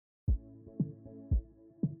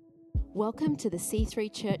Welcome to the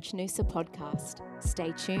C3 Church Noosa podcast.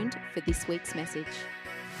 Stay tuned for this week's message.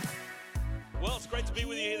 Well, it's great to be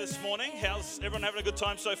with you here this morning. How's everyone having a good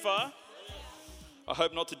time so far? I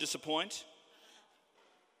hope not to disappoint.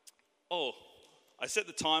 Oh, I set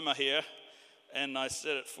the timer here and I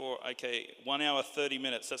set it for, 1 hour, 30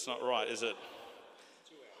 minutes. That's not right, is it?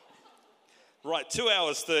 2 hours. Right, 2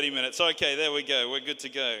 hours, 30 minutes. Okay, there we go. We're good to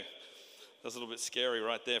go. That was a little bit scary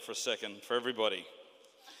right there for a second for everybody.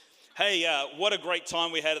 Hey, what a great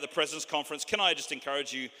time we had at the Presence Conference. Can I just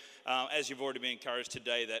encourage you, as you've already been encouraged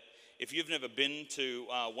today, that if you've never been to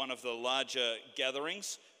one of the larger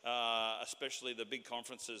gatherings, especially the big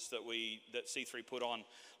conferences that C3 put on,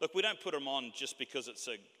 look, we don't put them on just because it's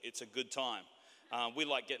a good time. We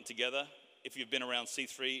like getting together. If you've been around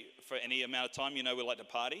C3 for any amount of time, you know we like to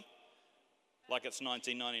party, like it's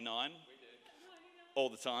 1999, all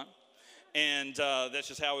the time. And that's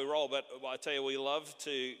just how we roll. But I tell you, we love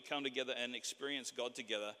to come together and experience God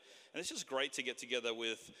together. And it's just great to get together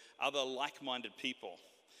with other like-minded people.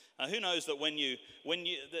 Who knows that when you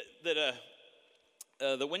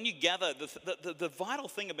gather, the vital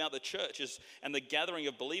thing about the church is, and the gathering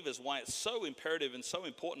of believers, why it's so imperative and so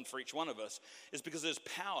important for each one of us, is because there's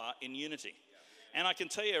power in unity. And I can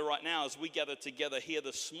tell you right now, as we gather together here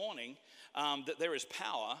this morning, that there is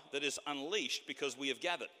power that is unleashed because we have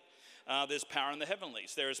gathered. There's power in the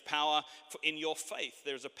heavenlies. There is power in your faith.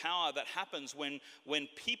 There's a power that happens when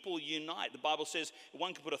people unite. The Bible says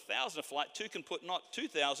one can put 1,000 to flight, two can put not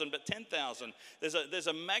 2,000 but 10,000. There's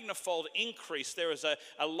a magnifold increase. There is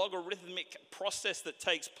a logarithmic process that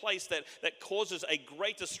takes place that causes a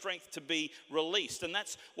greater strength to be released. And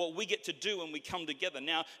that's what we get to do when we come together.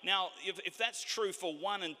 Now, if that's true for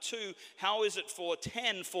 1 and 2, how is it for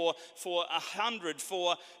 10, for 100,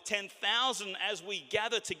 for 10,000? As we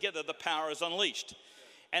gather together, the power is unleashed.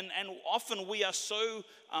 And often we are so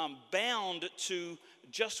bound to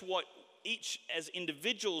just what each as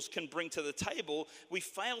individuals can bring to the table, we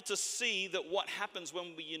fail to see that what happens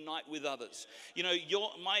when we unite with others. You know,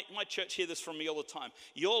 my church hear this from me all the time.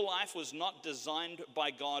 Your life was not designed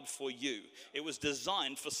by God for you. It was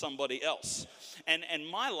designed for somebody else. And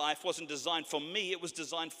my life wasn't designed for me, it was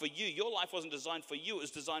designed for you. Your life wasn't designed for you, it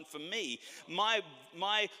was designed for me. My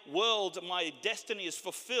world, my destiny is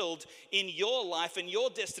fulfilled in your life, and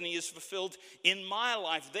your destiny is fulfilled in my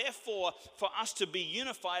life. Therefore, for us to be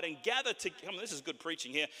unified and gather together, this is good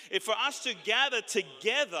preaching here. If for us to gather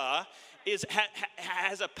together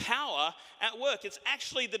has a power at work. It's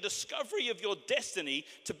actually the discovery of your destiny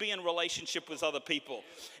to be in relationship with other people,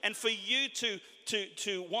 and for you to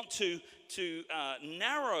want to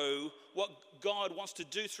narrow what God wants to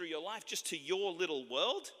do through your life just to your little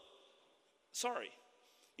world. Sorry,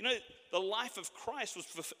 you know, the life of Christ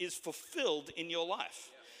is fulfilled in your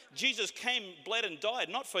life. Jesus came, bled, and died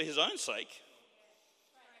not for his own sake.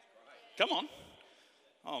 Come on.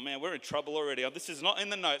 Oh man, we're in trouble already. This is not in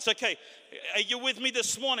the notes. Okay, are you with me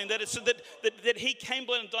this morning? That he came,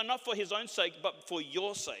 bled, and died not for his own sake, but for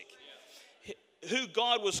your sake. Who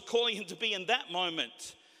God was calling him to be in that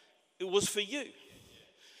moment, it was for you.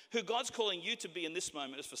 Who God's calling you to be in this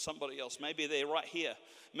moment is for somebody else. Maybe they're right here.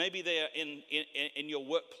 Maybe they're in your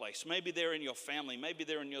workplace. Maybe they're in your family. Maybe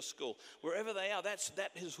they're in your school. Wherever they are,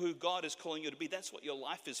 that is who God is calling you to be. That's what your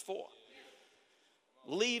life is for.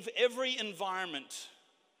 Leave every environment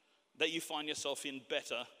that you find yourself in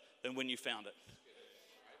better than when you found it.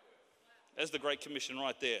 That's the Great Commission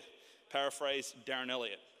right there. Paraphrase Darren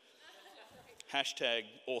Elliott. Hashtag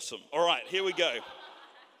awesome. All right, here we go.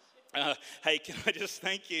 Hey, can I just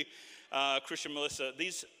thank you, Christian, Melissa.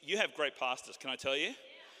 You have great pastors, can I tell you?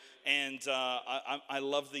 And I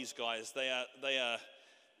love these guys. They are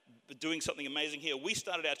doing something amazing here. We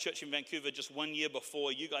started our church in Vancouver just 1 year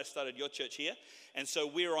before you guys started your church here. And so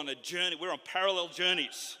we're on a journey. We're on parallel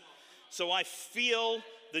journeys. So I feel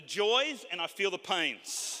the joys and I feel the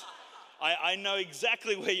pains. I know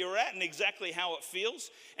exactly where you're at and exactly how it feels.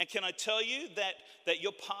 And can I tell you that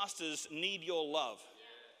your pastors need your love?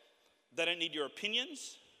 They don't need your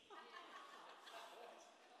opinions.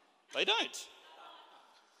 They don't.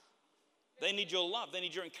 They need your love. They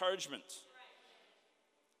need your encouragement.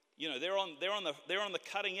 You know, they're on the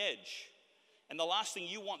cutting edge. And the last thing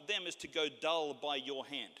you want them is to go dull by your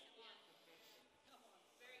hand.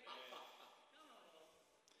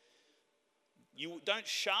 You don't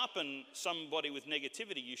sharpen somebody with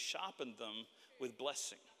negativity. You sharpen them with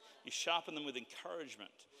blessing. You sharpen them with encouragement.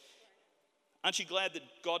 Aren't you glad that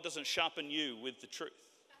God doesn't sharpen you with the truth?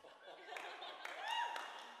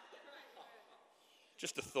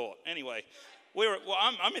 Just a thought. Anyway,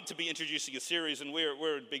 I'm meant to be introducing a series, and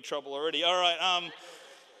we're in big trouble already. All right.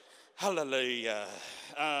 Hallelujah.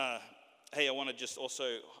 Hey, I want to just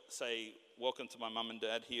also say welcome to my mum and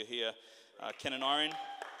dad here, Ken and Irene.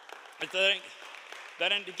 They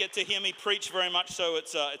don't get to hear me preach very much, so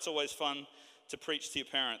it's always fun to preach to your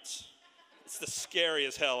parents. It's the scary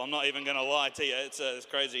as hell. I'm not even going to lie to you. It's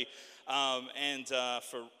crazy. And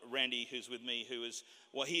for Randy, who's with me,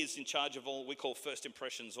 he is in charge of all we call first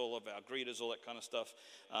impressions, all of our greeters, all that kind of stuff.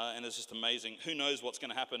 And it's just amazing. Who knows what's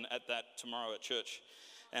going to happen at that tomorrow at church?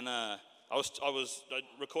 And I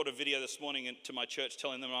recorded a video this morning to my church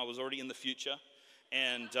telling them I was already in the future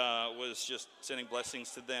and was just sending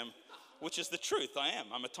blessings to them, which is the truth. I am.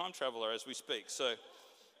 I'm a time traveler as we speak. So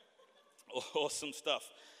awesome stuff.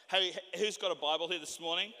 Hey, who's got a Bible here this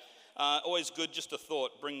morning? Always good, just a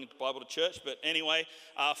thought, bring the Bible to church. But anyway,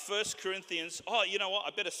 1 Corinthians. Oh, you know what?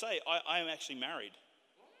 I better say, I am actually married.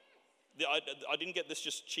 I didn't get this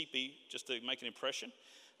just cheapy, just to make an impression.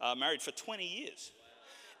 Married for 20 years.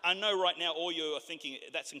 I know right now all you are thinking,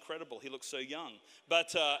 that's incredible, he looks so young.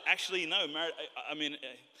 But actually, no, married,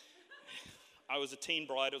 I was a teen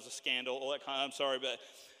bride, it was a scandal, all that kind of, I'm sorry, but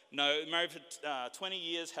no, married for 20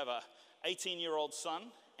 years, have a 18-year-old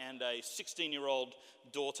son and a 16-year-old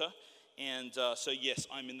daughter. And so, yes,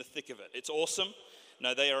 I'm in the thick of it. It's awesome.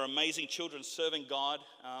 No, they are amazing children serving God.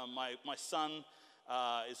 My son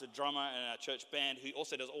is a drummer in our church band who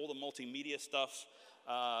also does all the multimedia stuff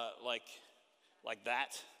like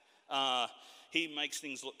that. He makes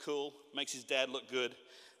things look cool, makes his dad look good.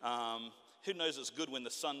 Who knows it's good when the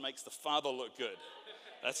son makes the father look good?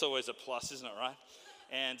 That's always a plus, isn't it, right?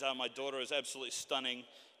 And my daughter is absolutely stunning,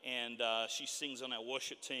 and she sings on our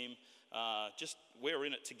worship team. Just we're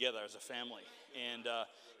in it together as a family. And,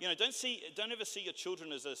 don't ever see your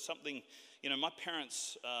children as something, my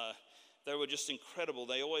parents, they were just incredible.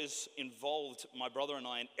 They always involved my brother and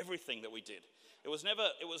I in everything that we did. It was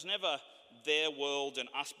never their world and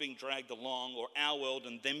us being dragged along, or our world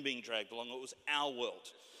and them being dragged along. It was our world.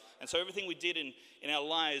 And so everything we did in our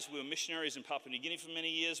lives, we were missionaries in Papua New Guinea for many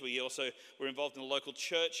years. We also were involved in the local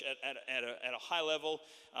church at a high level,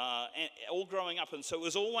 and all growing up. And so it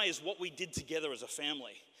was always what we did together as a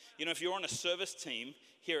family. If you're on a service team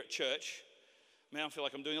here at church, man, I feel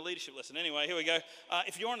like I'm doing a leadership lesson. Anyway, here we go.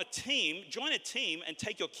 If you're on a team, join a team and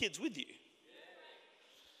take your kids with you.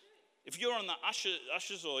 If you're on the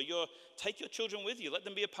ushers or take your children with you. Let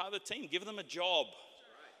them be a part of the team. Give them a job.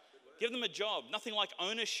 Give them a job. Nothing like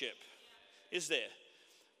ownership, is there?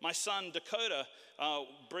 My son, Dakota,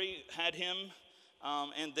 Bree had him.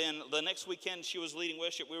 And then the next weekend she was leading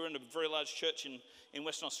worship. We were in a very large church in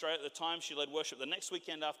Western Australia at the time. She led worship the next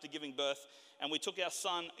weekend after giving birth. And we took our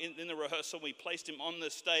son in the rehearsal. We placed him on the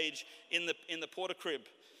stage in the porta crib.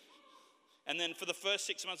 And then for the first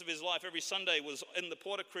 6 months of his life, every Sunday was in the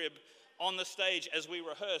porta crib on the stage as we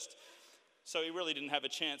rehearsed. So he really didn't have a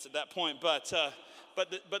chance at that point. But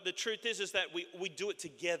the truth is that we do it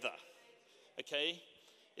together, okay?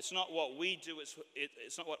 It's not what we do.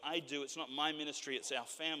 It's not what I do. It's not my ministry. It's our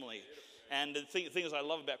family. And the things I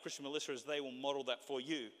love about Christian Melissa is they will model that for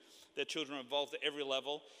you. Their children are involved at every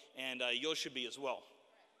level, and yours should be as well.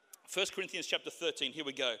 1 Corinthians chapter 13, here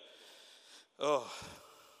we go. 1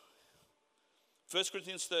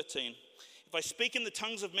 Corinthians 13. If I speak in the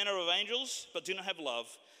tongues of men or of angels, but do not have love,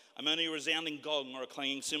 I'm only a resounding gong or a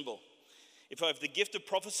clanging cymbal. If I have the gift of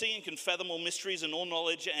prophecy and can fathom all mysteries and all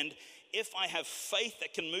knowledge, and if I have faith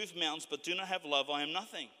that can move mountains, but do not have love, I am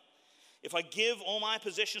nothing. If I give all my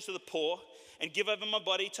possessions to the poor and give over my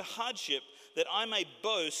body to hardship, that I may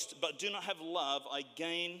boast, but do not have love, I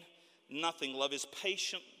gain nothing. Love is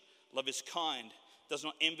patient, love is kind. Does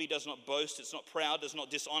not envy, does not boast, it's not proud, does not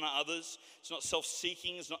dishonor others, it's not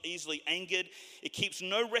self-seeking, it's not easily angered, it keeps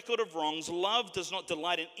no record of wrongs. Love does not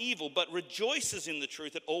delight in evil, but rejoices in the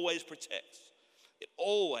truth. It always protects, it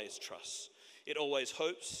always trusts, it always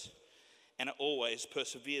hopes, and it always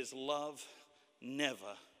perseveres. Love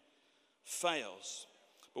never fails.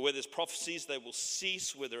 But where there's prophecies, they will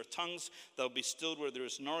cease. Where there are tongues, they'll be stilled. Where there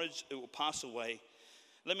is knowledge, it will pass away.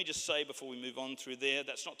 Let me just say before we move on through there,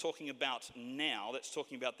 that's not talking about now, that's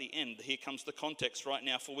talking about the end. Here comes the context right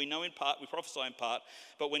now. For we know in part, we prophesy in part,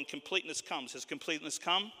 but when completeness comes, has completeness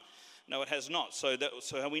come? No, it has not. So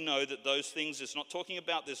how we know that those things, it's not talking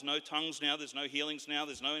about there's no tongues now, there's no healings now,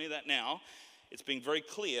 there's no any of that now. It's being very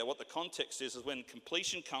clear what the context is when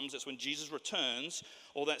completion comes, it's when Jesus returns,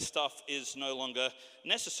 all that stuff is no longer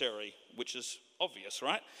necessary, which is obvious,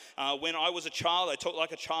 right? When I was a child, I talked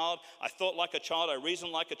like a child, I thought like a child, I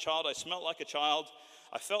reasoned like a child, I smelled like a child,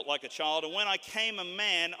 I felt like a child. And when I came a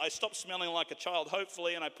man, I stopped smelling like a child,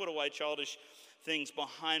 hopefully, and I put away childish things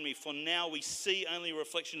behind me. For now we see only a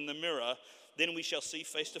reflection in the mirror, then we shall see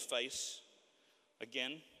face to face.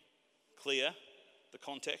 Again, clear, the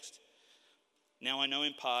context. Now I know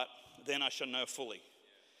in part, then I shall know fully,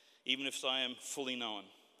 even if I am fully known.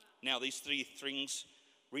 Now these three things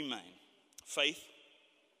remain: faith,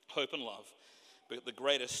 hope, and love. But the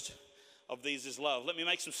greatest of these is love. Let me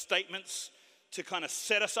make some statements to kind of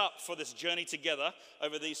set us up for this journey together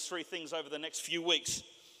over these three things over the next few weeks.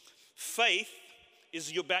 Faith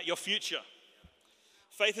is about your future.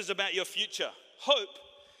 Faith is about your future. Hope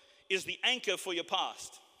is the anchor for your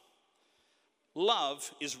past. Love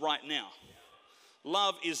is right now.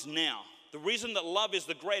 Love is now. The reason that love is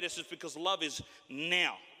the greatest is because love is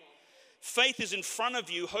now. Faith is in front of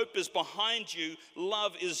you. Hope is behind you.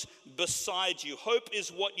 Love is beside you. Hope is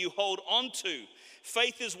what you hold on to.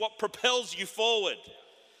 Faith is what propels you forward.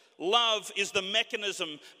 Love is the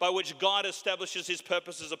mechanism by which God establishes his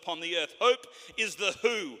purposes upon the earth. Hope is the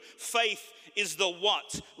who. Faith is the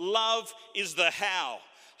what. Love is the how.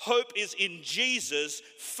 Hope is in Jesus.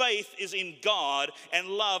 Faith is in God. And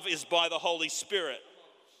love is by the Holy Spirit.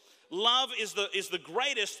 Love is the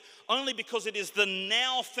greatest only because it is the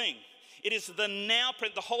now thing. It is the now,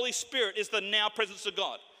 the Holy Spirit is the now presence of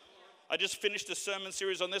God. I just finished a sermon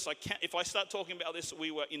series on this. If I start talking about this,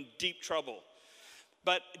 we were in deep trouble.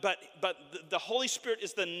 But the Holy Spirit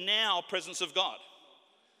is the now presence of God.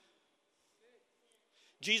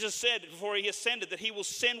 Jesus said before he ascended that he will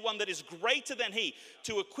send one that is greater than he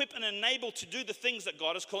to equip and enable to do the things that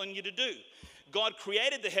God is calling you to do. God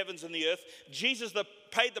created the heavens and the earth. Jesus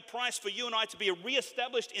paid the price for you and I to be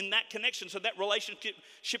reestablished in that connection so that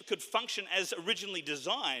relationship could function as originally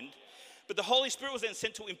designed. But the Holy Spirit was then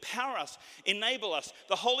sent to empower us, enable us.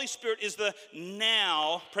 The Holy Spirit is the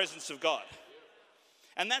now presence of God.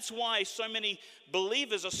 And that's why so many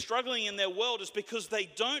believers are struggling in their world, is because they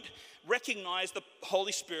don't recognize the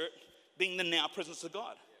Holy Spirit being the now presence of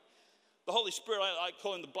God. The Holy Spirit, I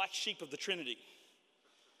call him the black sheep of the Trinity.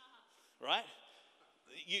 Right?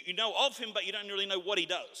 You know of him, but you don't really know what he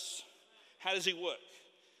does. How does he work?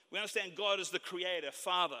 We understand God as the creator,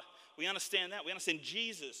 Father. We understand that. We understand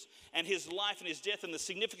Jesus and his life and his death and the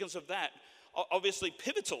significance of that are obviously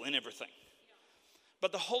pivotal in everything.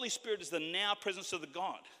 But the Holy Spirit is the now presence of the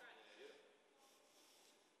God.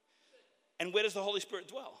 And where does the Holy Spirit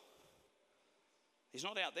dwell? He's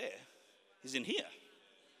not out there. He's in here.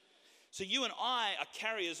 So you and I are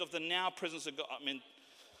carriers of the now presence of God. I mean,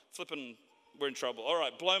 flipping, we're in trouble. All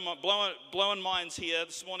right, blowing minds here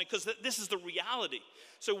this morning, because this is the reality.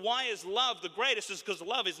 So why is love the greatest? Is because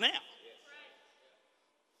love is now.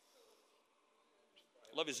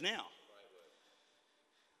 Love is now.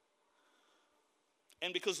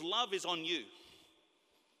 And because love is on you.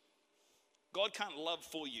 God can't love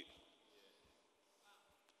for you.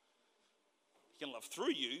 He can love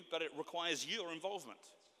through you, but it requires your involvement.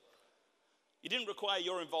 It didn't require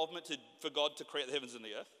your involvement for God to create the heavens and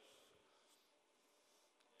the earth.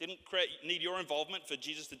 Didn't need your involvement for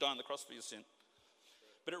Jesus to die on the cross for your sin.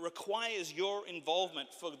 But it requires your involvement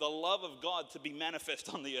for the love of God to be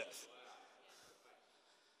manifest on the earth.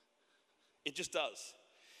 It just does.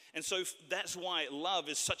 And so that's why love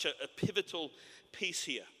is such a pivotal piece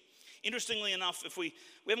here. Interestingly enough, if we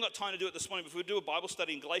haven't got time to do it this morning, but if we do a Bible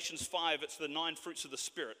study in Galatians 5, it's the 9 fruits of the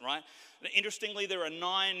Spirit, right? And interestingly, there are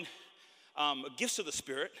 9 gifts of the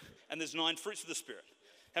Spirit, and there's 9 fruits of the Spirit.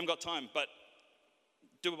 Haven't got time, but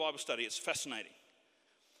do a Bible study. It's fascinating.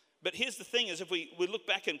 But here's the thing, is if we look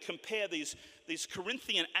back and compare these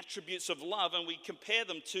Corinthian attributes of love, and we compare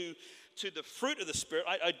them to the fruit of the Spirit.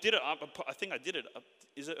 I did it up. I think I did it up.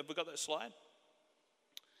 Have we got that slide?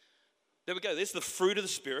 There we go. There's the fruit of the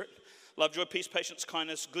Spirit. Love, joy, peace, patience,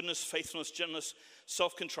 kindness, goodness, faithfulness, gentleness,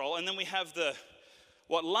 self-control. And then we have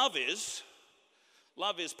what love is.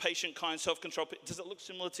 Love is patient, kind, self-control. Does it look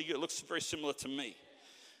similar to you? It looks very similar to me.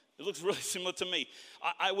 It looks really similar to me.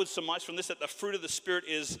 I would surmise from this that the fruit of the Spirit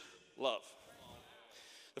is love.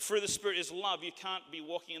 The fruit of the Spirit is love. You can't be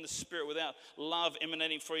walking in the Spirit without love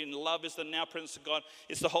emanating from you. And love is the now presence of God.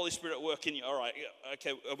 It's the Holy Spirit at work in you. All right,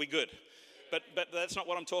 okay, are we good? But that's not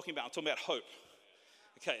what I'm talking about. I'm talking about hope.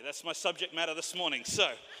 Okay, that's my subject matter this morning. So,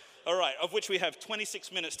 all right, of which we have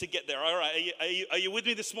 26 minutes to get there. All right, are you with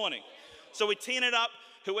me this morning? So we're teeing it up.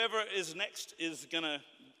 Whoever is next is going to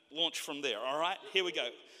launch from there. All right, here we go.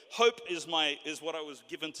 Hope is what I was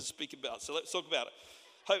given to speak about. So let's talk about it.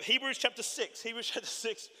 Hope. Hebrews chapter 6.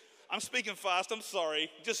 I'm speaking fast. I'm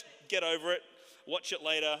sorry. Just get over it. Watch it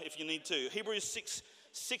later if you need to. Hebrews 6,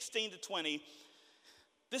 16 to 20.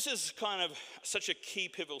 This is kind of such a key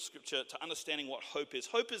pivotal scripture to understanding what hope is.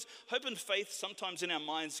 Hope and faith sometimes in our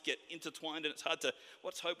minds get intertwined, and it's hard to,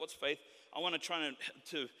 what's hope, what's faith? I want to try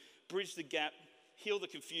to bridge the gap, heal the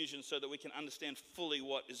confusion so that we can understand fully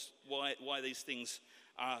why these things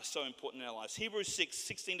are so important in our lives. Hebrews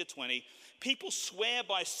 6:16-20. People swear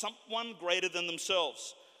by someone greater than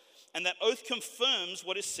themselves, and that oath confirms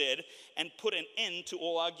what is said and put an end to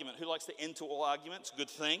all argument. Who likes the end to all arguments? Good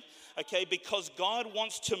thing. Okay, because God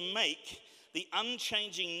wants to make the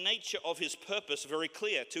unchanging nature of his purpose very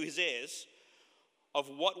clear to his heirs of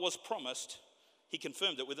what was promised. He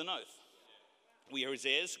confirmed it with an oath. We are his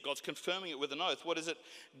heirs. God's confirming it with an oath. What is it?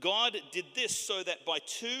 God did this so that by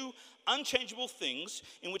two unchangeable things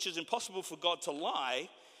in which it is impossible for God to lie,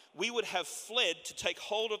 we would have fled to take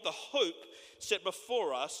hold of the hope set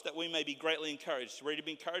before us, that we may be greatly encouraged. Ready to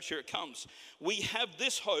be encouraged? Here it comes. We have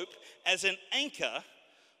this hope as an anchor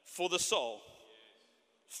for the soul,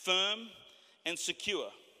 firm and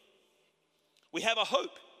secure. We have a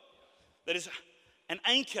hope that is an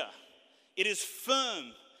anchor. It is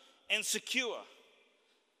firm and secure.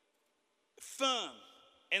 Firm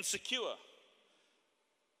and secure.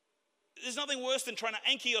 There's nothing worse than trying to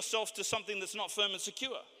anchor yourself to something that's not firm and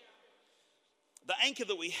secure. The anchor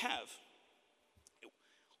that we have,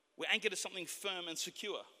 we're anchored to something firm and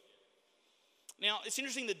secure. Now, it's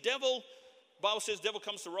interesting, the Bible says devil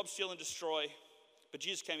comes to rob, steal, and destroy, but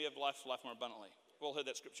Jesus came to have life more abundantly. We've all heard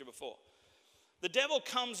that scripture before. The devil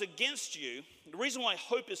comes against you. The reason why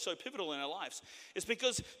hope is so pivotal in our lives is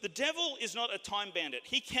because the devil is not a time bandit.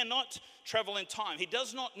 He cannot travel in time. He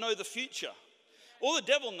does not know the future. All the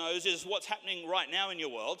devil knows is what's happening right now in your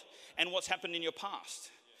world and what's happened in your past.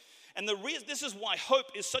 And this is why hope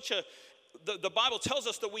is such a... The Bible tells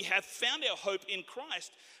us that we have found our hope in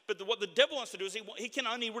Christ, but what the devil wants to do is he can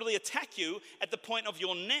only really attack you at the point of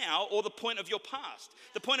your now or the point of your past.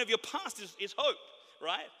 The point of your past is hope,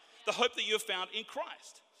 right? The hope that you have found in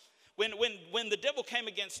Christ. When the devil came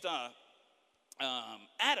against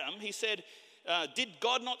Adam, he said, did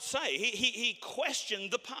God not say? He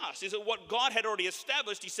questioned the past. Is it what God had already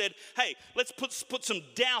established? He said, hey, let's put some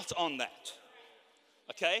doubt on that.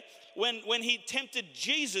 Okay? When he tempted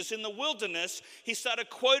Jesus in the wilderness, he started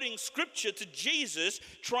quoting scripture to Jesus,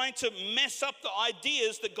 trying to mess up the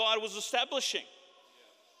ideas that God was establishing.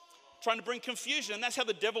 Trying to bring confusion, and that's how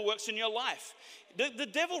the devil works in your life. The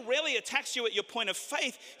devil rarely attacks you at your point of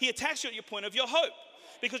faith. He attacks you at your point of your hope,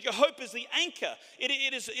 because your hope is the anchor.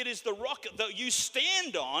 It is the rock that you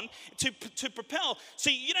stand on to propel.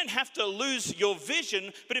 See, you don't have to lose your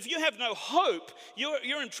vision, but if you have no hope,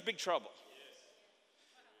 you're in big trouble.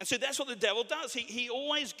 And so that's what the devil does. He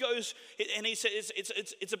always goes, and he says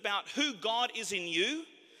it's about who God is in you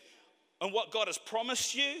and what God has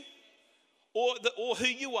promised you. Or who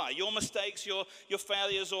you are, your mistakes, your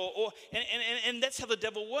failures, and that's how the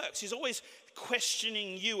devil works. He's always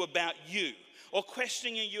questioning you about you, or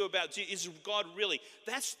questioning you about, is God really?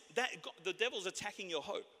 The devil's attacking your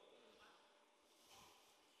hope.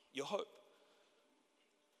 Your hope.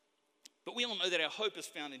 But we all know that our hope is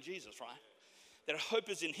found in Jesus, right? That our hope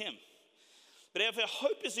is in him. But if our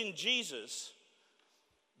hope is in Jesus,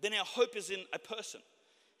 then our hope is in a person.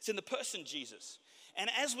 It's in the person Jesus. And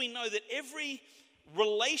as we know that every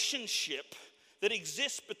relationship that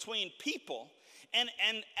exists between people, and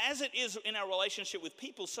as it is in our relationship with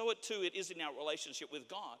people, so it is in our relationship with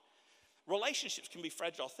God. Relationships can be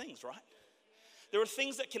fragile things, right? There are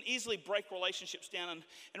things that can easily break relationships down.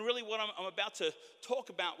 And really what I'm about to talk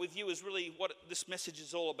about with you is really what this message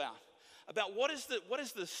is all about. About what is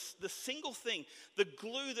the single thing, the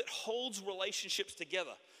glue that holds relationships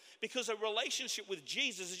together. Because a relationship with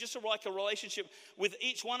Jesus is just like a relationship with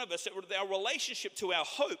each one of us. Our relationship to our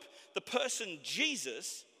hope, the person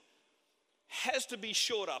Jesus, has to be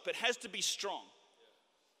shored up. It has to be strong.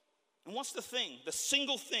 And what's the thing? The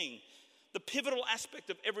single thing, the pivotal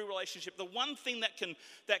aspect of every relationship, the one thing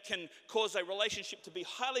that can cause a relationship to be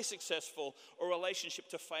highly successful or a relationship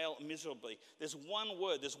to fail miserably. There's one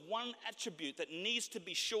word, there's one attribute that needs to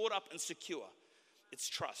be shored up and secure. It's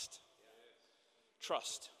trust.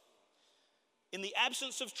 Trust. In the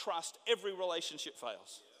absence of trust, every relationship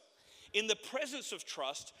fails. In the presence of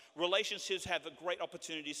trust, relationships have a great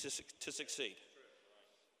opportunity to succeed.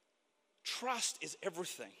 Trust is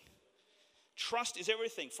everything. Trust is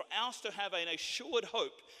everything. For us to have an assured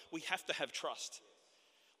hope, we have to have trust.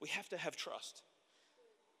 We have to have trust.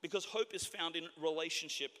 Because hope is found in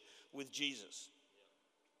relationship with Jesus.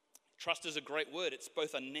 Trust is a great word. It's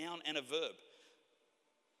both a noun and a verb.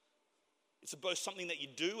 It's both something that you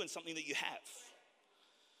do and something that you have.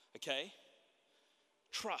 Okay?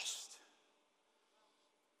 Trust.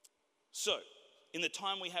 So, in the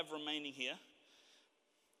time we have remaining here,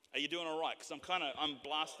 are you doing all right? Because I'm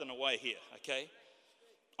blasting away here, okay?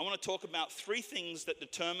 I want to talk about 3 things that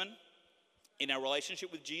determine in our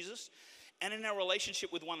relationship with Jesus and in our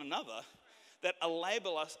relationship with one another that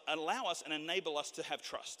allow us and enable us to have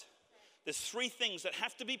trust. There's 3 things that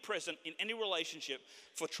have to be present in any relationship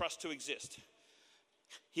for trust to exist.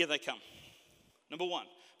 Here they come. Number 1,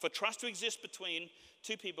 for trust to exist between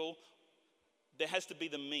 2 people, there has to be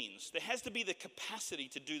the means. There has to be the capacity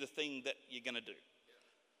to do the thing that you're going to do,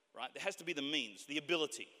 right? There has to be the means, the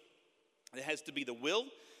ability. There has to be the will,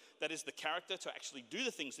 that is the character to actually do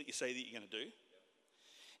the things that you say that you're going to do.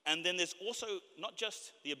 And then there's also not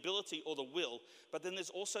just the ability or the will, but then there's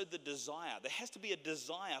also the desire. There has to be a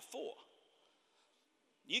desire for.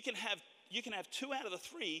 You can have 2 out of the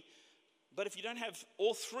 3, but if you don't have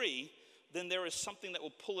all 3, then there is something that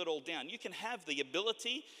will pull it all down. You can have the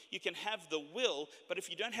ability, you can have the will, but if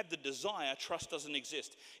you don't have the desire, trust doesn't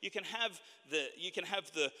exist. You can have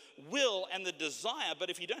the will and the desire, but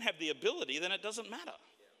if you don't have the ability, then it doesn't matter.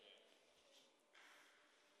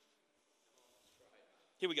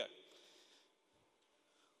 Here we go.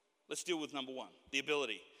 Let's deal with number 1, the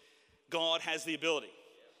ability. God has the ability.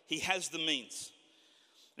 He has the means.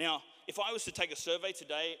 Now, if I was to take a survey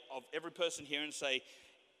today of every person here and say,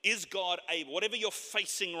 is God able? Whatever you're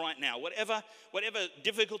facing right now, whatever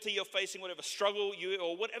difficulty you're facing, whatever struggle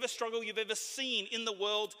you've ever seen in the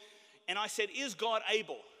world, and I said, is God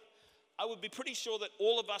able? I would be pretty sure that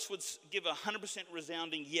all of us would give 100%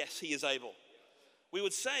 resounding yes, he is able. We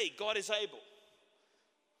would say God is able.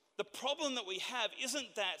 The problem that we have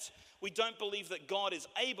isn't that we don't believe that God is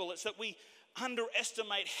able, it's that we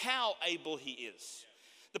underestimate how able he is.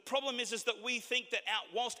 The problem is that we think that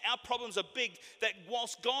whilst our problems are big, that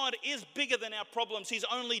whilst God is bigger than our problems, he's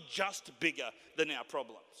only just bigger than our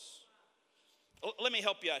problems. Let me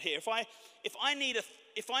help you out here. If I need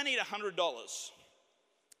 $100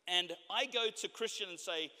 and I go to Christian and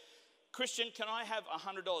say, Christian, can I have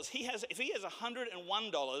 $100? If he has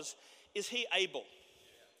 $101, is he able?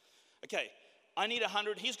 Okay, I need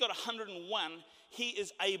 100. He's got 101. He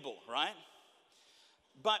is able, right?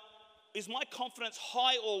 But is my confidence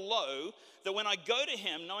high or low that when I go to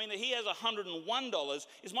him, knowing that he has $101,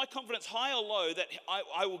 is my confidence high or low that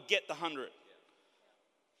I will get the 100?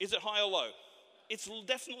 Is it high or low? It's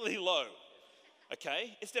definitely low.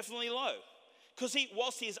 Okay, it's definitely low. Because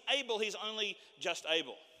whilst he is able, he's only just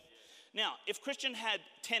able. Now, if Christian had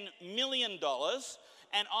 $10 million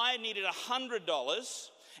and I needed $100,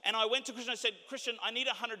 and I went to Christian and said, Christian, I need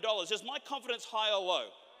 $100. Is my confidence high or low?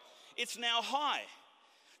 It's now high.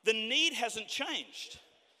 The need hasn't changed.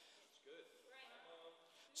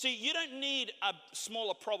 See, you don't need a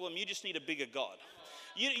smaller problem. You just need a bigger God.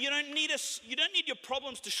 You don't need your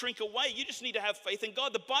problems to shrink away. You just need to have faith in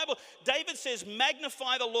God. The Bible, David says,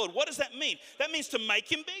 magnify the Lord. What does that mean? That means to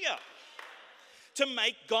make him bigger. To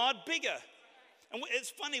make God bigger. And it's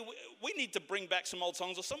funny, we need to bring back some old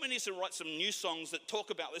songs, or someone needs to write some new songs that talk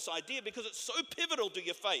about this idea, because it's so pivotal to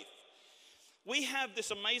your faith. We have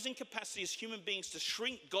this amazing capacity as human beings to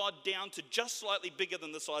shrink God down to just slightly bigger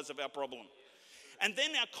than the size of our problem. And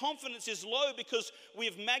then our confidence is low because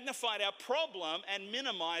we've magnified our problem and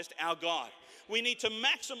minimized our God. We need to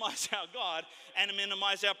maximize our God and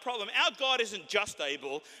minimize our problem. Our God isn't just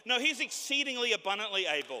able. No, he's exceedingly abundantly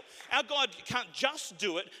able. Our God can't just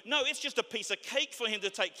do it. No, it's just a piece of cake for him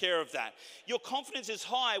to take care of that. Your confidence is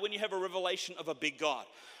high when you have a revelation of a big God.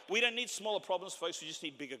 We don't need smaller problems, folks. We just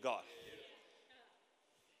need bigger God.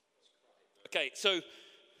 Okay, so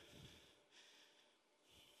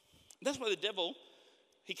that's why the devil,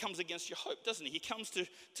 he comes against your hope, doesn't he? He comes to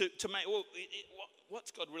make, well,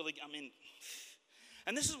 what's God really,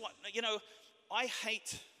 and this is what, I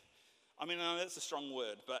hate, that's a strong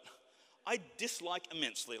word, but I dislike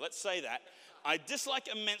immensely, let's say that. I dislike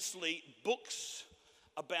immensely books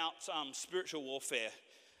about spiritual warfare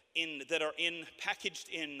that are packaged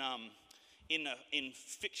in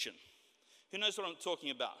fiction. Who knows what I'm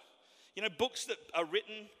talking about? Books that are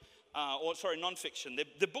written, non-fiction.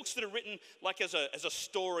 They're books that are written like as a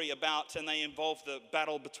story about, and they involve the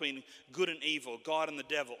battle between good and evil, God and the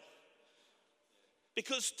devil.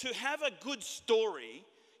 Because to have a good story,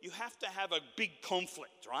 you have to have a big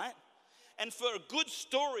conflict, right? And for a good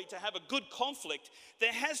story to have a good conflict,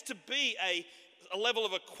 there has to be a level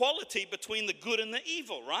of equality between the good and the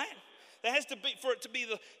evil, right? There has to be, for it to be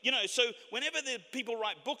so whenever the people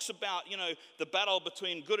write books about, the battle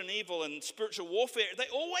between good and evil and spiritual warfare, they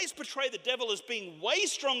always portray the devil as being way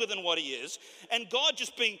stronger than what he is, and God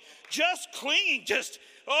just clinging, this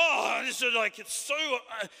is like,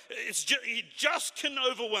 he just can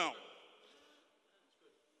overwhelm.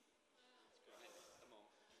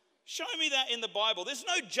 Show me that in the Bible. There's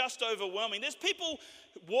no just overwhelming. There's people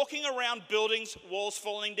walking around buildings, walls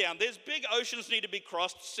falling down. There's big oceans need to be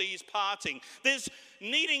crossed, seas parting. There's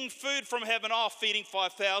needing food from heaven, feeding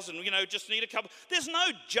 5,000, just need a couple. There's no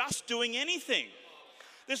just doing anything.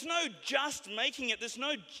 There's no just making it.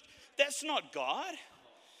 That's not God.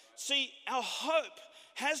 See, our hope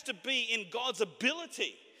has to be in God's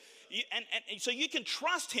ability. And so you can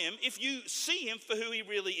trust him if you see him for who he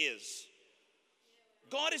really is.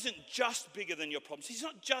 God isn't just bigger than your problems. He's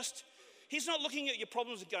not looking at your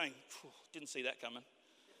problems and going, didn't see that coming.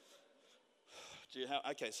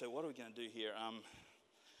 Okay, so what are we going to do here?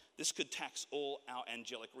 This could tax all our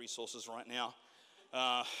angelic resources right now.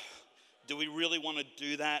 Do we really want to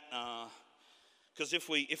do that? Because if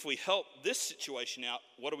we help this situation out,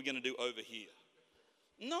 what are we going to do over here?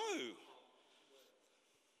 No.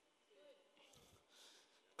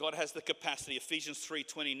 God has the capacity. Ephesians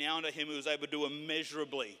 3:20. Now unto him who is able to do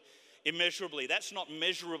immeasurably. That's not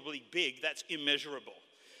measurably big. That's immeasurable.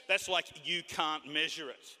 That's like you can't measure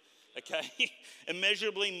it. Okay?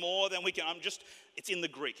 Immeasurably more than we can. It's in the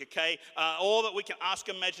Greek. Okay? All that we can ask,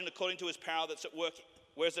 imagine, according to his power that's at work.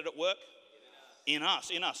 Where is it at work? In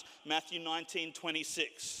us. Matthew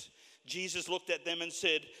 19:26. Jesus looked at them and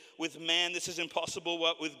said, with man this is impossible,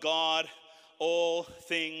 but with God all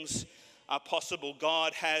things are possible.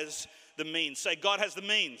 God has the means. Say, God has the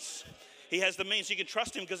means. He has the means. You can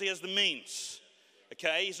trust him because he has the means.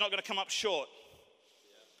 Okay? He's not going to come up short.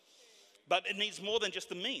 But it needs more than just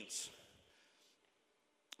the means.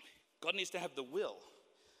 God needs to have the will.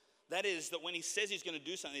 That is, that when he says he's going to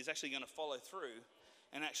do something, he's actually going to follow through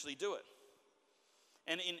and actually do it.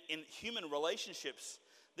 And in human relationships,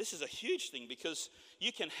 this is a huge thing because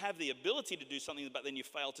you can have the ability to do something, but then you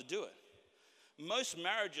fail to do it. Most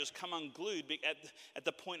marriages come unglued at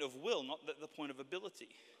the point of will, not at the point of ability.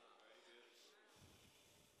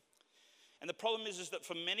 And the problem is that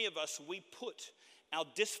for many of us, we put our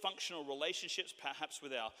dysfunctional relationships, perhaps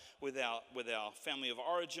with our family of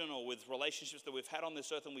origin or with relationships that we've had on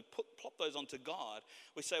this earth, and we plop those onto God.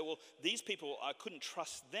 We say, well, these people, I couldn't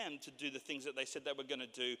trust them to do the things that they said they were going to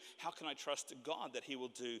do. How can I trust God that he will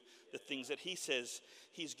do the things that he says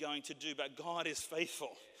he's going to do? But God is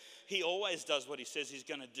faithful. He always does what he says he's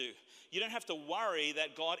going to do. You don't have to worry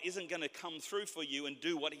that God isn't going to come through for you and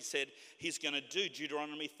do what he said he's going to do.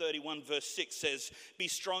 Deuteronomy 31 verse 6 says, be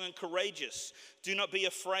strong and courageous. Do not be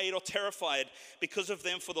afraid or terrified because of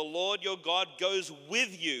them, for the Lord your God goes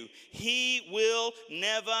with you. He will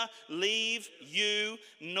never leave you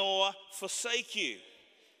nor forsake you.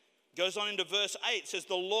 Goes on into verse 8, says,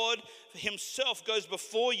 the Lord himself goes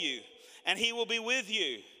before you and he will be with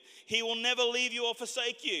you. He will never leave you or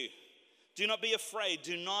forsake you. Do not be afraid.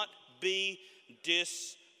 Do not be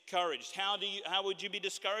discouraged. How would you be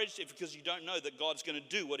discouraged? Because you don't know that God's going to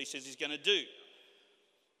do what he says he's going to do.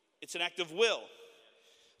 It's an act of will.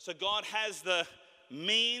 So God has the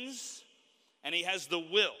means and he has the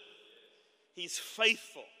will. He's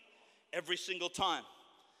faithful every single time.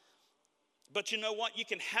 But you know what? You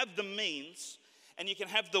can have the means and you can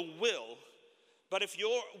have the will, but if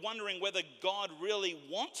you're wondering whether God really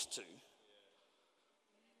wants to,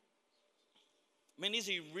 is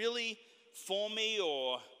he really for me?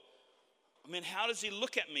 Or, how does he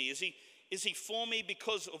look at me? Is he for me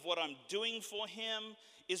because of what I'm doing for him?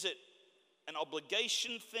 Is it an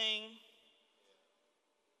obligation thing?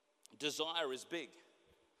 Desire is big.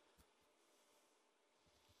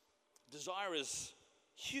 Desire is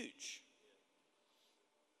huge.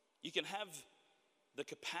 You can have the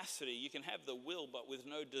capacity, you can have the will, but with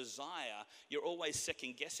no desire, you're always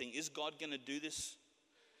second guessing. Is God going to do this?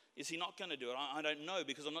 Is he not going to do it? I don't know,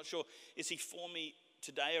 because I'm not sure. Is he for me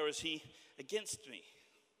today or is he against me?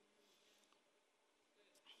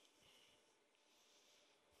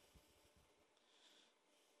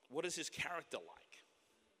 What is his character like?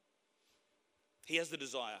 He has the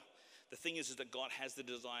desire. The thing is that God has the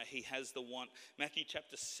desire. He has the want. Matthew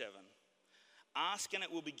chapter 7. Ask and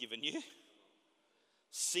it will be given you.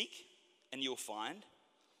 Seek and you'll find.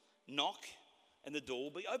 Knock and the door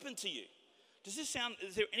will be open to you. Does this sound,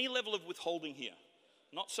 is there any level of withholding here?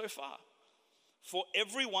 Not so far. For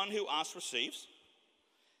everyone who asks receives.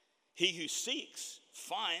 He who seeks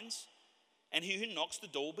finds. And he who knocks, the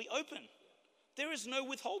door will be open. There is no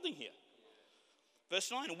withholding here.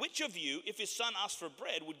 Verse 9, which of you, if his son asks for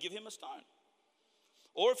bread, would give him a stone?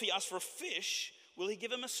 Or if he asks for a fish, will he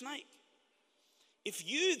give him a snake? If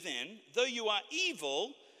you then, though you are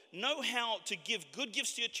evil, know how to give good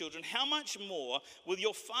gifts to your children, how much more will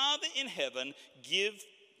your Father in heaven give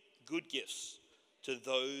good gifts to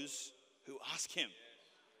those who ask him?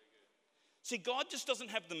 See, God just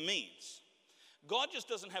doesn't have the means. God just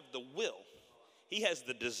doesn't have the will. He has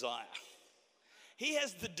the desire. He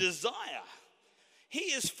has the desire. He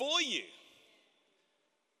is for you.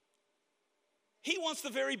 He wants the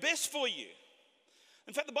very best for you.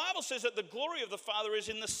 In fact, the Bible says that the glory of the Father is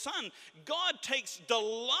in the Son. God takes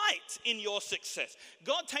delight in your success.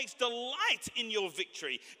 God takes delight in your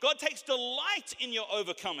victory. God takes delight in your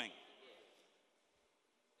overcoming.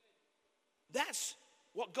 That's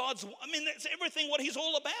what that's everything what he's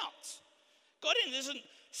all about. God doesn't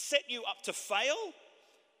set you up to fail.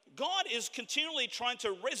 God is continually trying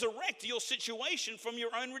to resurrect your situation from your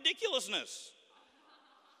own ridiculousness.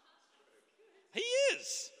 He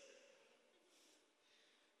is.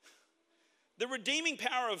 The redeeming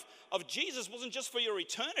power of Jesus wasn't just for your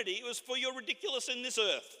eternity, it was for your ridiculous in this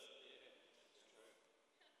earth.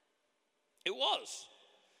 It was.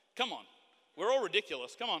 Come on. We're all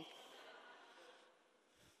ridiculous. Come on.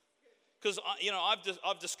 Because,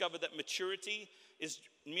 I've discovered that maturity is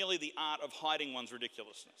merely the art of hiding one's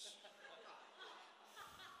ridiculousness.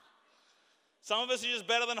 Some of us are just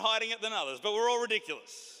better than hiding it than others, but we're all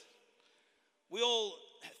ridiculous. We all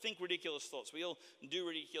think ridiculous thoughts. We all do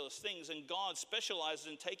ridiculous things, and God specializes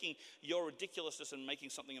in taking your ridiculousness and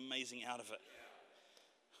making something amazing out of it.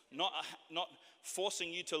 Not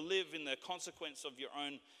forcing you to live in the consequence of your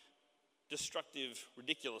own destructive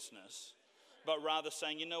ridiculousness, but rather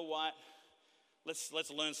saying, you know what?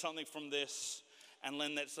 Let's learn something from this, and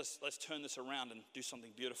then let's turn this around and do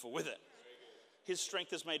something beautiful with it. His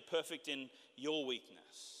strength is made perfect in your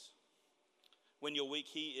weakness. When you're weak,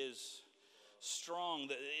 he is strong.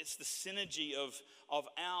 It's the synergy of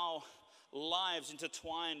our lives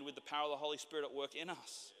intertwined with the power of the Holy Spirit at work in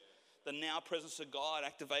us. The now presence of God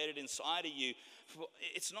activated inside of you.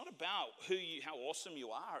 It's not about how awesome you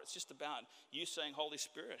are. It's just about you saying, Holy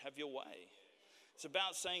Spirit, have your way. It's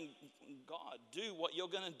about saying, God, do what you're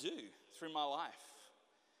going to do through my life.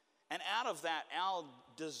 And out of that, our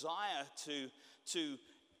desire to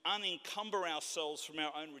unencumber ourselves from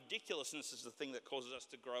our own ridiculousness is the thing that causes us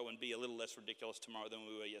to grow and be a little less ridiculous tomorrow than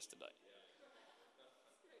we were yesterday.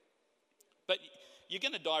 But you're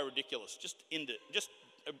going to die ridiculous. Just end it. Just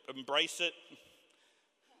embrace it.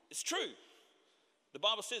 It's true. The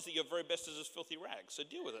Bible says that your very best is as filthy rags, so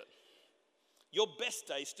deal with it. Your best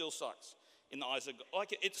day still sucks in the eyes of God.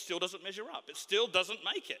 Like it still doesn't measure up. It still doesn't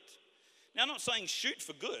make it. Now, I'm not saying shoot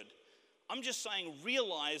for good. I'm just saying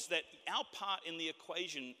realize that our part in the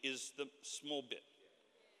equation is the small bit.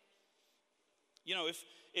 You know,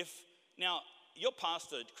 if now your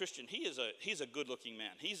pastor, Christian, he's a good-looking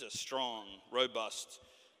man. He's a strong, robust,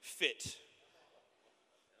 fit.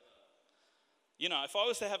 You know, if I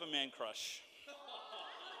was to have a man crush,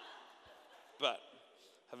 but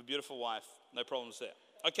have a beautiful wife, no problems there.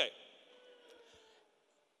 Okay.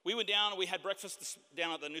 We went down, we had breakfast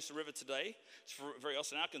down at the Noosa River today. It's very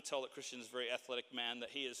awesome. I can tell that Christian is a very athletic man, that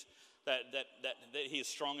he is that he is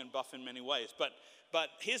strong and buff in many ways. But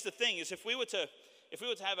here's the thing: is if we were to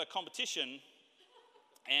have a competition,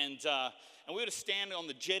 and we were to stand on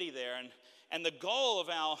the jetty there, and the goal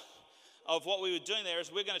of what we were doing there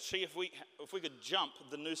is we're going to see if we could jump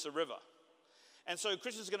the Noosa River. And so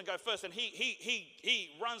Christian's going to go first, and he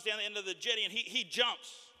runs down the end of the jetty and he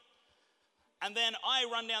jumps. And then I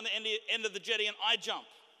run down the end of the jetty and I jump.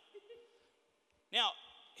 Now,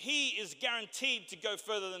 he is guaranteed to go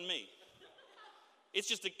further than me.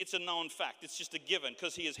 It's a known fact. It's just a given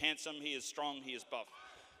because he is handsome, he is strong, he is buff.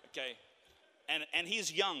 Okay? And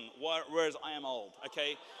he's young, whereas I am old.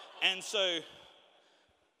 Okay? And so,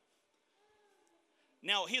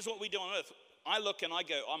 now here's what we do on earth. I look and I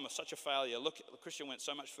go, I'm such a failure. Look, Christian went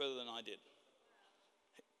so much further than I did.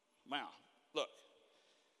 Wow. Look.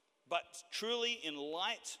 But truly, in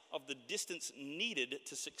light of the distance needed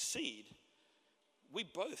to succeed, we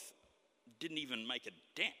both didn't even make a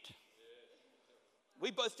dent.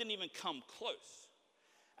 We both didn't even come close.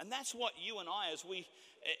 And that's what you and I,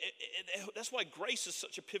 that's why grace is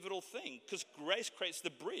such a pivotal thing, because grace creates the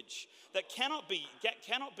bridge that cannot be.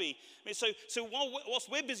 I mean, so whilst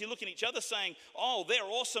we're busy looking at each other saying, oh, they're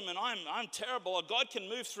awesome and I'm terrible, or God can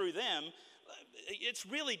move through them, it's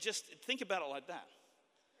really just, think about it like that.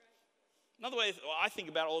 Another way I think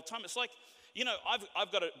about it all the time, it's like, you know,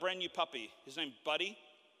 I've got a brand new puppy. His name's Buddy.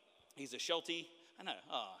 He's a Sheltie. I know,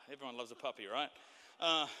 everyone loves a puppy, right?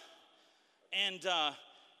 And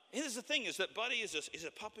here's the thing, is that Buddy is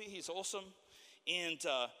a puppy. He's awesome.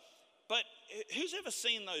 But who's ever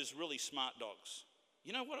seen those really smart dogs?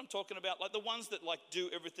 You know what I'm talking about? Like the ones that like do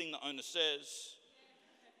everything the owner says.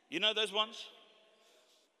 You know those ones?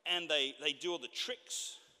 And they do all the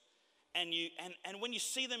tricks. And when you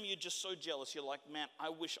see them, you're just so jealous. You're like, man, I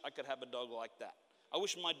wish I could have a dog like that. I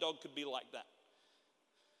wish my dog could be like that.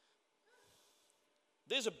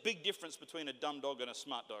 There's a big difference between a dumb dog and a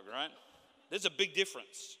smart dog, right? There's a big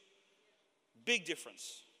difference. Big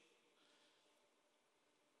difference.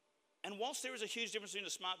 And whilst there is a huge difference between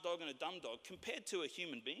a smart dog and a dumb dog, compared to a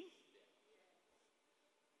human being,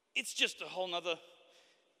 it's just a whole nother,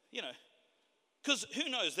 because who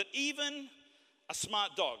knows that even a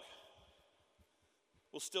smart dog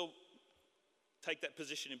will still take that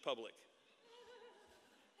position in public.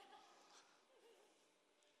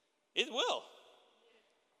 It will.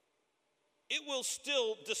 It will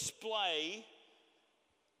still display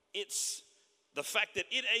the fact that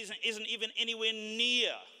it isn't even anywhere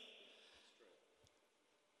near.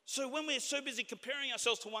 So when we're so busy comparing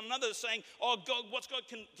ourselves to one another, saying, oh, God,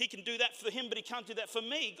 he can do that for him, but he can't do that for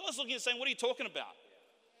me. God's looking and saying, what are you talking about?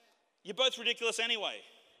 You're both ridiculous anyway.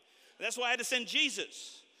 That's why I had to send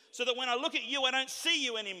Jesus, so that when I look at you, I don't see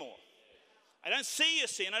you anymore. I don't see your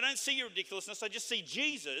sin. I don't see your ridiculousness. I just see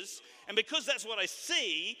Jesus. And because that's what I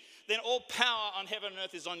see, then all power on heaven and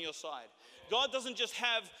earth is on your side. God doesn't just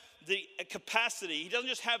have the capacity. He doesn't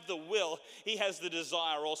just have the will. He has the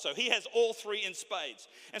desire also. He has all three in spades.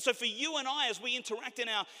 And so for you and I, as we interact in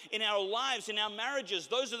our lives, in our marriages,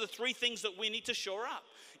 those are the three things that we need to shore up.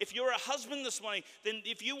 If you're a husband this morning, then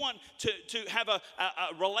if you want to have a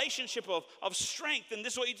relationship of strength, then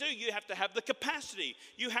this is what you do. You have to have the capacity.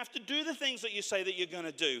 You have to do the things that you say that you're going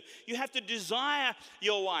to do. You have to desire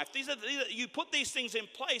your wife. You put these things in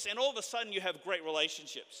place, and all of a sudden you have great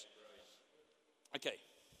relationships. Okay.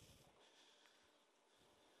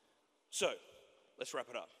 So, let's wrap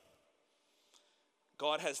it up.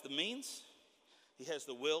 God has the means, he has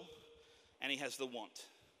the will, and he has the want.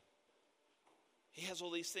 He has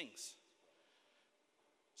all these things.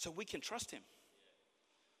 So we can trust him.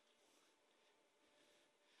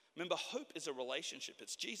 Remember, hope is a relationship.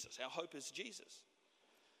 It's Jesus. Our hope is Jesus.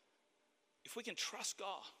 If we can trust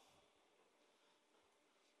God,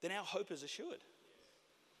 then our hope is assured.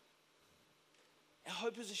 Our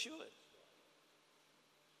hope is assured.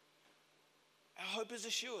 Our hope is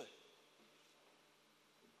assured.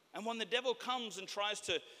 And when the devil comes and tries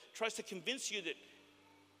to convince you that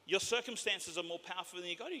your circumstances are more powerful than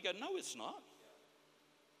you go, no, it's not.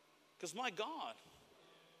 Because my God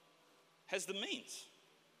has the means.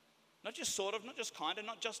 Not just sort of, not just kind of,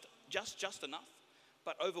 not just enough,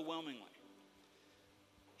 but overwhelmingly.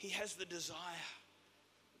 He has the desire.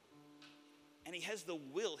 And he has the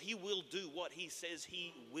will. He will do what he says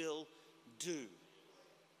he will do.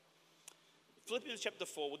 Philippians chapter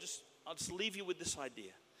 4, I'll just leave you with this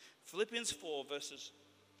idea. Philippians 4 verses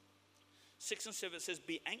 6 and 7, it says,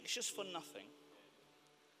 be anxious for nothing.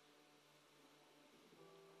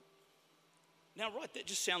 Now, right, that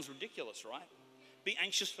just sounds ridiculous, right? Be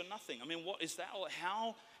anxious for nothing. I mean, what is that?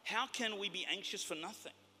 How can we be anxious for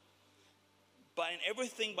nothing? But in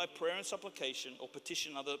everything by prayer and supplication, or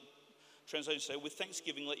petition, other translations say, with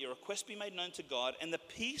thanksgiving, let your request be made known to God, and the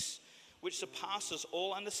peace which surpasses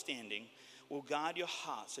all understanding will guard your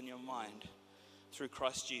hearts and your mind through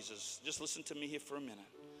Christ Jesus. Just listen to me here for a minute.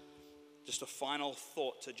 Just a final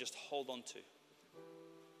thought to just hold on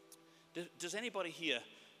to. Does anybody here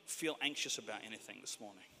feel anxious about anything this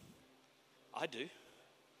morning? I do.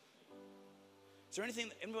 Is there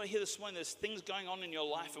anybody here this morning, there's things going on in your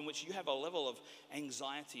life in which you have a level of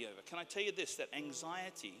anxiety over? Can I tell you this, that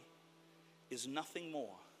anxiety is nothing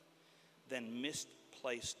more than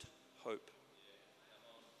misplaced hope.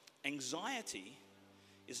 Anxiety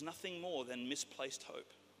is nothing more than misplaced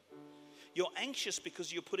hope. You're anxious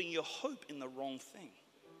because you're putting your hope in the wrong thing.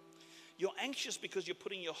 You're anxious because you're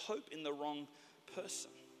putting your hope in the wrong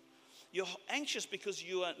person. You're anxious because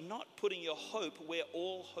you are not putting your hope where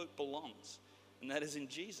all hope belongs, and that is in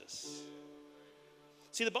Jesus.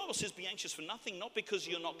 See, the Bible says be anxious for nothing, not because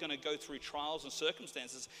you're not going to go through trials and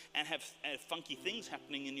circumstances and have funky things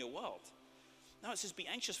happening in your world. No, it says be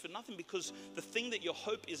anxious for nothing because the thing that your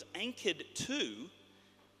hope is anchored to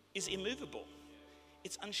is immovable.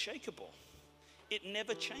 It's unshakable. It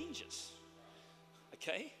never changes.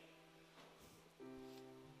 Okay?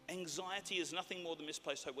 Anxiety is nothing more than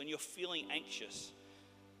misplaced hope. When you're feeling anxious,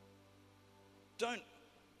 don't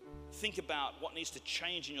think about what needs to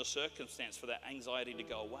change in your circumstance for that anxiety to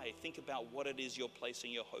go away. Think about what it is you're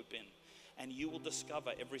placing your hope in. And you will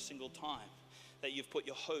discover every single time that you've put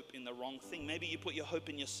your hope in the wrong thing. Maybe you put your hope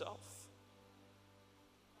in yourself.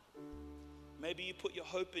 Maybe you put your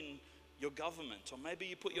hope in your government, or maybe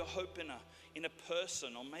you put your hope in a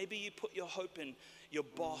person, or maybe you put your hope in your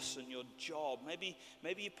boss and your job. Maybe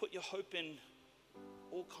you put your hope in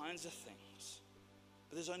all kinds of things.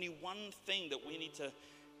 But there's only one thing that we need to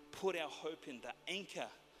put our hope in, the anchor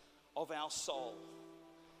of our soul,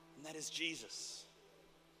 and that is Jesus.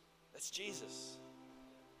 That's Jesus.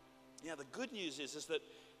 Now, the good news is that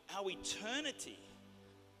our eternity,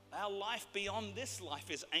 our life beyond this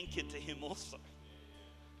life, is anchored to him also.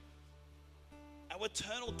 Our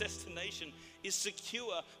eternal destination is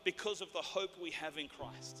secure because of the hope we have in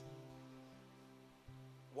Christ.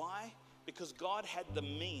 Why? Because God had the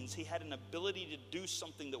means. He had an ability to do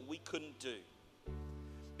something that we couldn't do.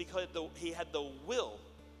 Because he had the will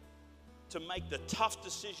to make the tough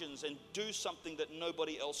decisions and do something that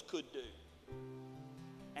nobody else could do.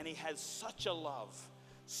 And he has such a love,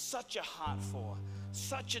 such a heart for,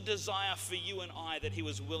 such a desire for you and I that he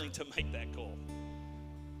was willing to make that call.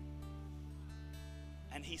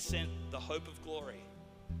 And he sent the hope of glory,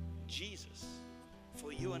 Jesus,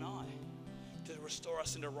 for you and I, to restore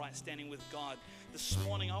us into right standing with God. This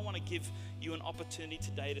morning, I want to give you an opportunity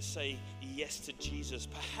today to say yes to Jesus.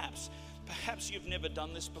 Perhaps you've never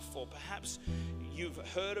done this before. Perhaps you've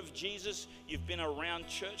heard of Jesus, you've been around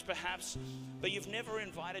church perhaps, but you've never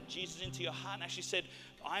invited Jesus into your heart and actually said,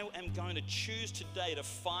 I am going to choose today to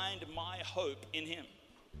find my hope in him.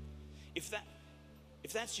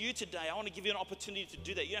 If that's you today, I want to give you an opportunity to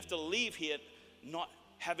do that. You have to leave here not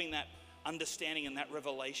having that understanding and that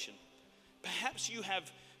revelation. Perhaps you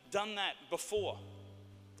have done that before,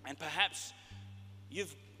 and perhaps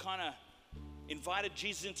you've kind of invited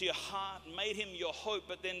Jesus into your heart, made him your hope,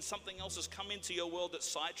 but then something else has come into your world that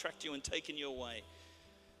sidetracked you and taken you away.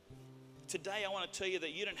 Today, I want to tell you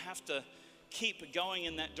that you don't have to keep going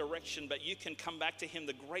in that direction, but you can come back to him.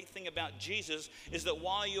 The great thing about Jesus is that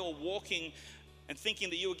while you're walking and thinking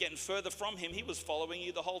that you were getting further from him, he was following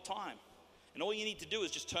you the whole time. And all you need to do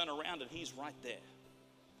is just turn around and he's right there.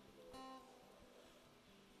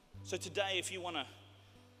 So today, if you want to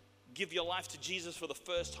give your life to Jesus for the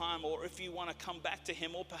first time, or if you want to come back to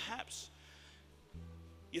him, or perhaps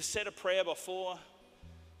you've said a prayer before,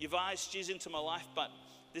 you've asked Jesus into my life, but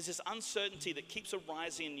there's this uncertainty that keeps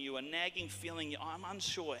arising in you, a nagging feeling, I'm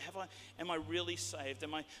unsure, am I really saved?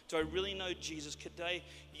 Do I really know Jesus? Today,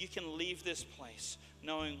 you can leave this place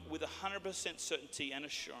knowing with 100% certainty and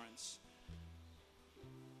assurance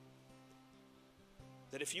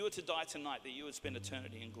that if you were to die tonight, that you would spend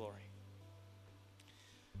eternity in glory.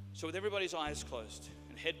 So with everybody's eyes closed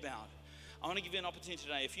and head bowed, I want to give you an opportunity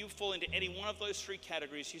today. If you fall into any one of those three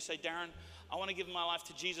categories, you say, Darren, I want to give my life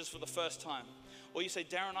to Jesus for the first time. Or you say,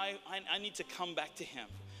 Darren, I need to come back to him.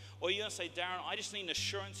 Or you're going to say, Darren, I just need an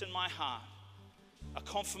assurance in my heart, a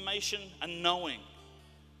confirmation, a knowing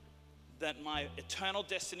that my eternal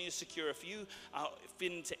destiny is secure. If you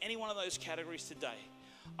fit into any one of those categories today,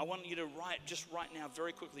 I want you to right now,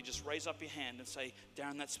 very quickly, just raise up your hand and say,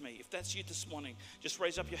 Darren, that's me. If that's you this morning, just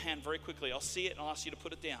raise up your hand very quickly. I'll see it and I'll ask you to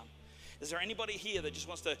put it down. Is there anybody here that just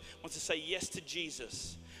wants to say yes to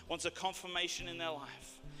Jesus, wants a confirmation in their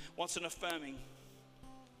life, wants an affirming?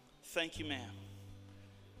 Thank you, ma'am.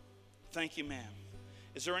 Thank you, ma'am.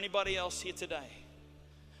 Is there anybody else here today?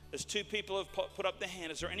 There's two people who have put up their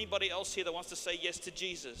hand. Is there anybody else here that wants to say yes to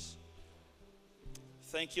Jesus?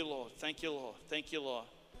 Thank you, Lord. Thank you, Lord. Thank you, Lord.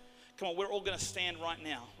 Come on, we're all going to stand right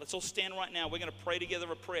now. Let's all stand right now. We're going to pray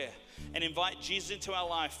together a prayer and invite Jesus into our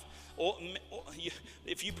life.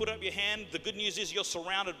 If you put up your hand, the good news is you're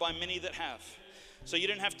surrounded by many that have. So you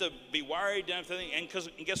don't have to be worried. Don't have to think,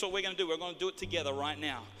 and guess what we're going to do? We're going to do it together right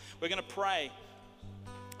now. We're going to pray.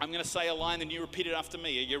 I'm going to say a line and you repeat it after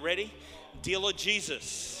me. Are you ready? Dear Lord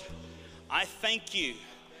Jesus, I thank you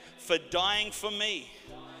for dying for me,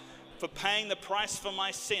 for paying the price for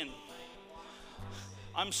my sin.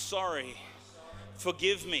 I'm sorry.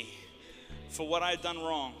 Forgive me for what I've done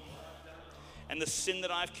wrong and the sin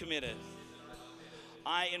that I've committed.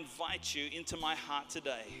 I invite you into my heart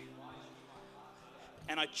today,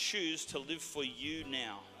 and I choose to live for you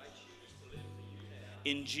now.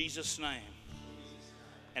 In Jesus' name.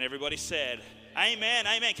 And everybody said, amen,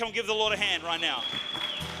 amen. Come on, give the Lord a hand right now.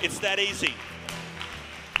 It's that easy.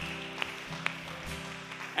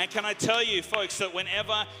 And can I tell you, folks, that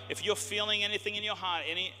whenever, if you're feeling anything in your heart,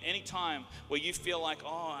 any time where you feel like,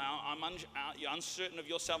 you're uncertain of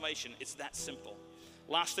your salvation, it's that simple.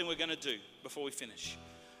 Last thing we're going to do before we finish.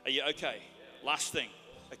 Are you okay? Last thing.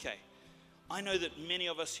 Okay. I know that many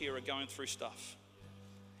of us here are going through stuff.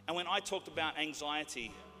 And when I talked about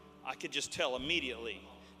anxiety, I could just tell immediately.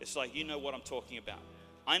 It's like, you know what I'm talking about.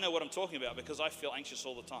 I know what I'm talking about because I feel anxious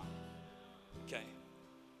all the time. Okay.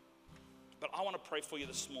 But I want to pray for you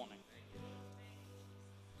this morning.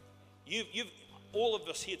 All of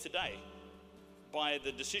us here today, by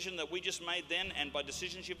the decision that we just made then and by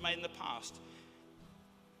decisions you've made in the past,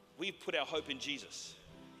 we've put our hope in Jesus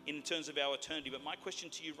in terms of our eternity. But my question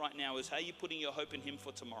to you right now is, how are you putting your hope in him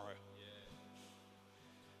for tomorrow?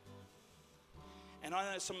 And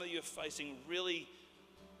I know some of you are facing really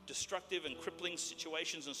destructive and crippling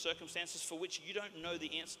situations and circumstances for which you don't know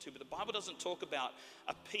the answer to. But the Bible doesn't talk about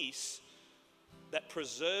a peace that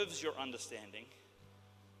preserves your understanding,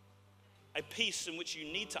 a peace in which you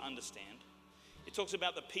need to understand. It talks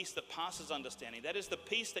about the peace that passes understanding. That is the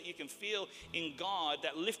peace that you can feel in God,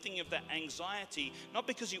 that lifting of that anxiety, not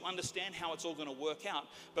because you understand how it's all going to work out,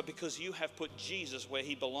 but because you have put Jesus where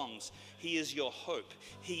he belongs. He is your hope.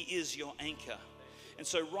 He is your anchor. And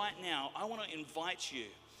so right now, I want to invite you,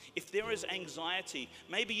 if there is anxiety,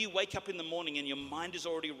 maybe you wake up in the morning and your mind is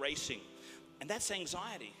already racing, and that's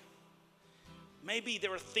anxiety. Maybe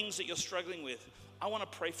there are things that you're struggling with. I want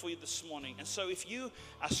to pray for you this morning. And so if you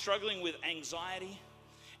are struggling with anxiety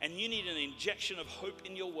and you need an injection of hope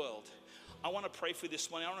in your world, I want to pray for you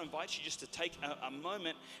this morning. I want to invite you just to take a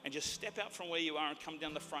moment and just step out from where you are and come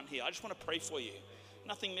down the front here. I just want to pray for you.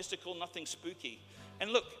 Nothing mystical, nothing spooky.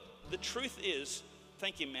 And look, the truth is,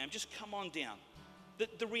 thank you, ma'am, just come on down.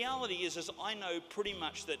 The reality is I know pretty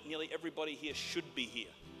much that nearly everybody here should be here.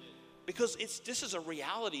 Because this is a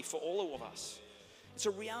reality for all of us. It's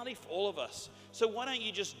a reality for all of us. So why don't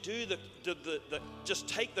you just do just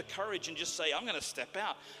take the courage and just say, I'm going to step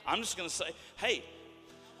out. I'm just going to say, hey,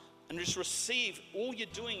 and just receive. All you're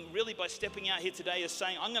doing really by stepping out here today is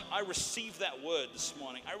saying, I receive that word this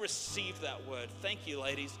morning. I receive that word. Thank you,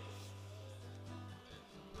 ladies.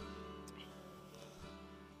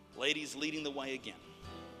 Ladies leading the way again.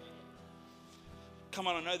 Come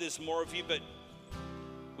on, I know there's more of you, but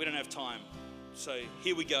we don't have time. So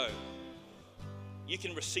here we go. You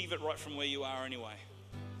can receive it right from where you are anyway.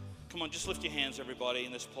 Come on, just lift your hands, everybody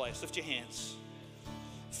in this place. Lift your hands.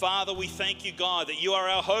 Father, we thank you, God, that you are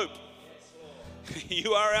our hope.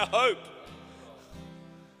 You are our hope.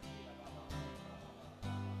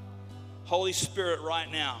 Holy Spirit, right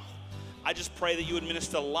now, I just pray that you would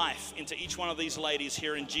minister life into each one of these ladies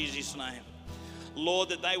here in Jesus' name. Lord,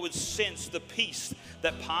 that they would sense the peace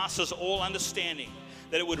that passes all understanding,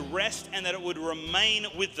 that it would rest and that it would remain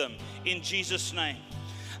with them in Jesus' name.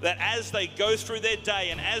 That as they go through their day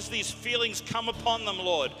and as these feelings come upon them,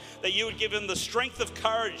 Lord, that you would give them the strength of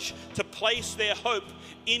courage to place their hope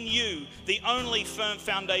in you, the only firm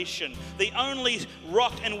foundation, the only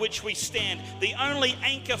rock in which we stand, the only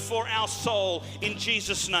anchor for our soul in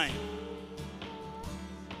Jesus' name.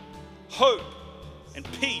 Hope and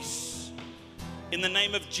peace in the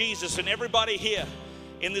name of Jesus. And everybody here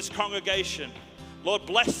in this congregation, Lord,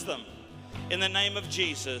 bless them in the name of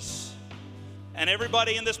Jesus. And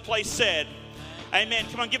everybody in this place said, amen.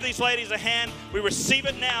 Come on, give these ladies a hand. We receive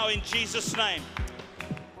it now in Jesus' name.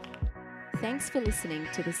 Thanks for listening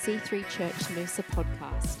to the C3 Church Noosa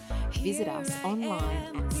podcast. Visit us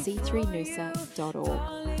online at c3noosa.org.